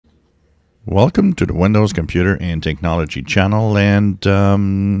Welcome to the Windows Computer and Technology channel, and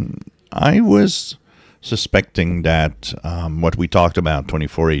I was suspecting that what we talked about,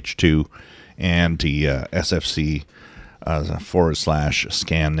 24H2 and the SFC /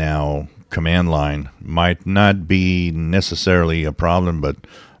 Scannow command line might not be necessarily a problem, but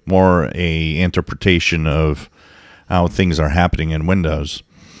more a interpretation of how things are happening in Windows.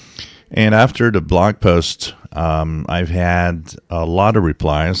 And after the blog post, I've had a lot of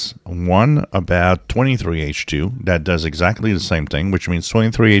replies. One about 23H2 that does exactly the same thing, which means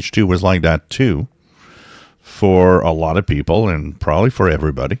 23H2 was like that too for a lot of people and probably for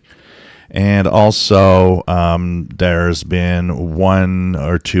everybody. And also, there's been one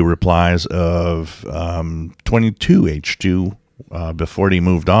or two replies of 22H2 before they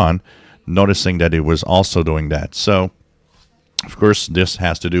moved on, noticing that it was also doing that. So, of course, this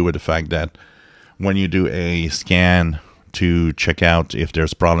has to do with the fact that when you do a scan to check out if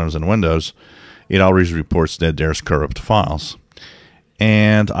there's problems in Windows, it always reports that there's corrupt files.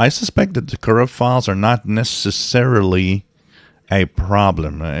 And I suspect that the corrupt files are not necessarily a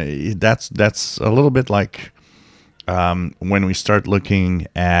problem. That's a little bit like when we start looking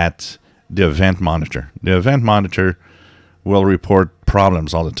at the event monitor. The event monitor will report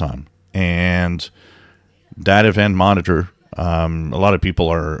problems all the time. And that event monitor, a lot of people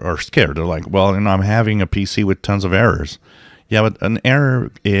are scared. They're like, well, I'm having a PC with tons of errors. Yeah, but an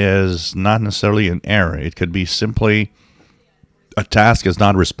error is not necessarily an error. It could be simply a task has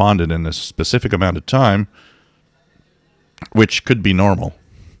not responded in a specific amount of time, which could be normal.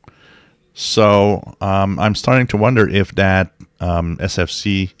 So I'm starting to wonder if that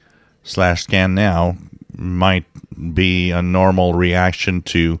SFC / Scannow might be a normal reaction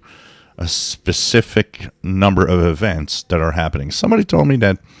to a specific number of events that are happening. Somebody told me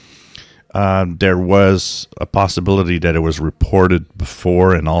that there was a possibility that it was reported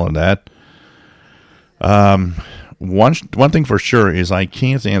before and all of that. One thing for sure is I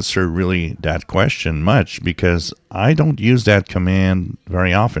can't answer really that question much because I don't use that command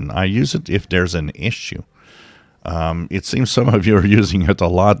very often. I use it if there's an issue. It seems some of you are using it a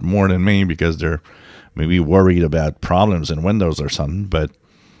lot more than me because they're maybe worried about problems in Windows or something, but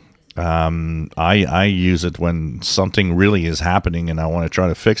I use it when something really is happening and I want to try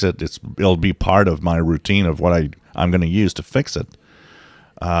to fix it. It'll be part of my routine of what I'm going to use to fix it.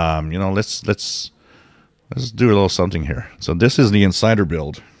 Let's do a little something here. So this is the insider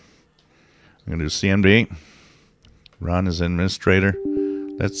build. I'm going to do CMD, run as administrator.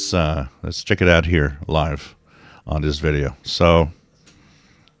 Let's check it out here live on this video. So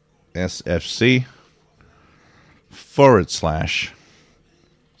SFC /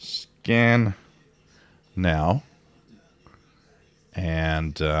 Scan now,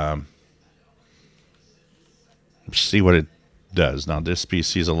 and see what it does. Now this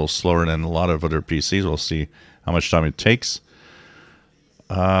PC is a little slower than a lot of other PCs. We'll see how much time it takes.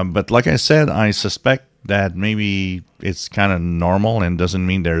 But like I said, I suspect that maybe it's kind of normal and doesn't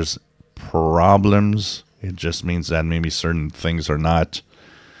mean there's problems. It just means that maybe certain things are not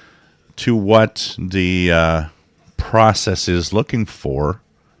to what the process is looking for.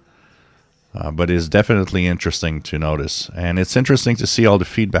 But it's definitely interesting to notice. And it's interesting to see all the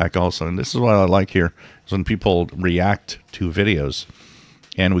feedback also. And this is what I like here, is when people react to videos.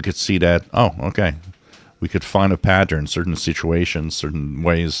 And we could see that, oh, okay, we could find a pattern, certain situations, certain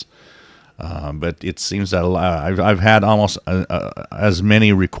ways. But it seems that I've had almost as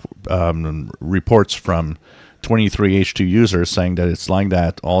many reports from 23H2 users saying that it's like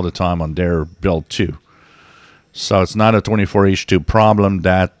that all the time on their build too. So it's not a 24H2 problem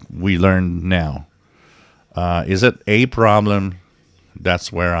that we learned now. Is it a problem?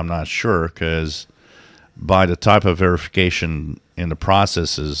 That's where I'm not sure, because by the type of verification in the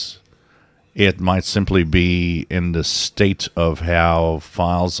processes, it might simply be in the state of how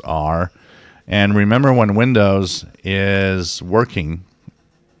files are. And remember, when Windows is working,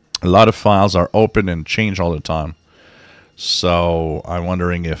 a lot of files are open and change all the time. So I'm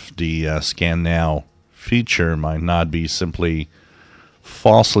wondering if the Scannow feature might not be simply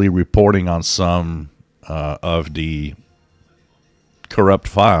falsely reporting on some of the corrupt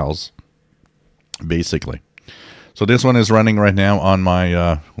files, basically. So this one is running right now on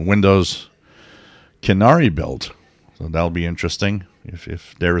my Windows Canary build. So that'll be interesting.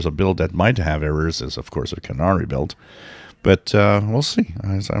 If there is a build that might have errors, it's of course a Canary build. But we'll see.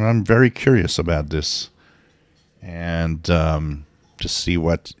 I'm very curious about this and to see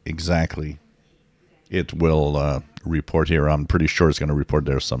what exactly it will report here. I'm pretty sure it's going to report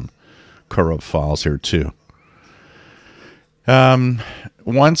there's some corrupt files here too.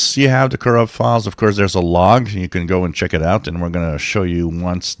 Once you have the corrupt files, of course, there's a log. You can go and check it out, and we're going to show you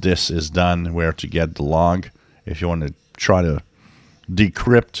once this is done where to get the log if you want to try to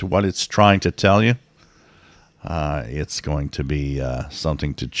decrypt what it's trying to tell you. It's going to be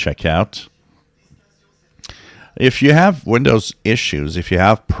something to check out. If you have Windows issues, if you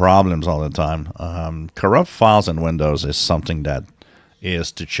have problems all the time, corrupt files in Windows is something that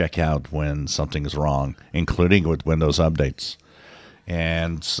is to check out when something's wrong, including with Windows updates.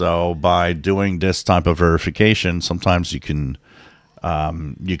 And so by doing this type of verification, sometimes you can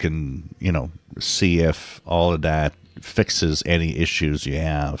see if all of that fixes any issues you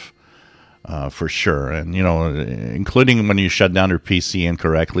have, for sure. And, including when you shut down your PC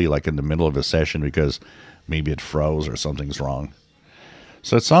incorrectly, like in the middle of a session because maybe it froze or something's wrong.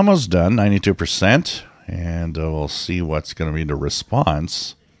 So it's almost done, 92%. And we'll see what's going to be the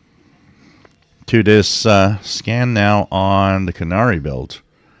response to this scan now on the Canary build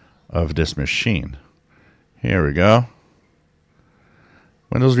of this machine. Here we go.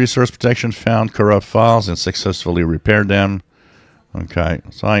 Windows Resource Protection found corrupt files and successfully repaired them. Okay,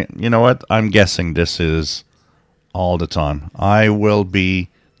 so you know what? I'm guessing this is all the time. I will be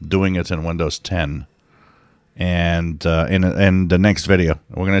doing it in Windows 10. And in the next video,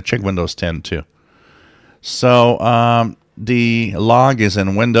 we're going to check Windows 10 too. So the log is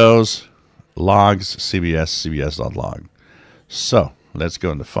in Windows, logs, cbs.log. So let's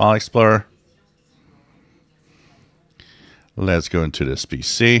go into File Explorer. Let's go into this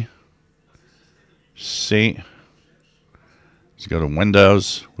PC. C. Let's go to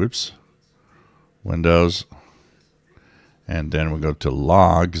Windows. Whoops. Windows. And then we'll go to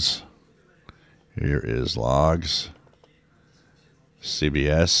Logs. Here is Logs.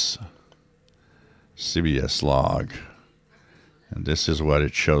 CBS log, and this is what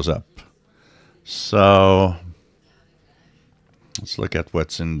it shows up. So let's look at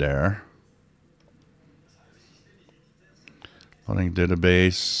what's in there. Loading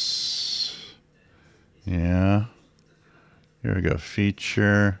database. Yeah, here we go.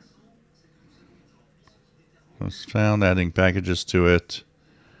 Feature was found, adding packages to it.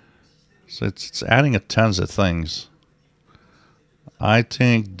 So it's adding a tons of things. I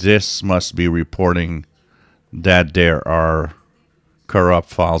think this must be reporting that there are corrupt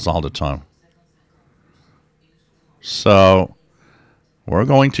files all the time. So we're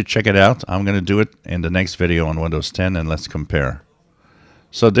going to check it out. I'm going to do it in the next video on Windows 10, and let's compare.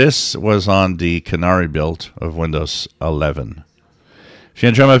 So this was on the Canary build of Windows 11. If you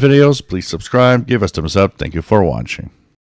enjoy my videos, please subscribe, give us a thumbs up. Thank you for watching.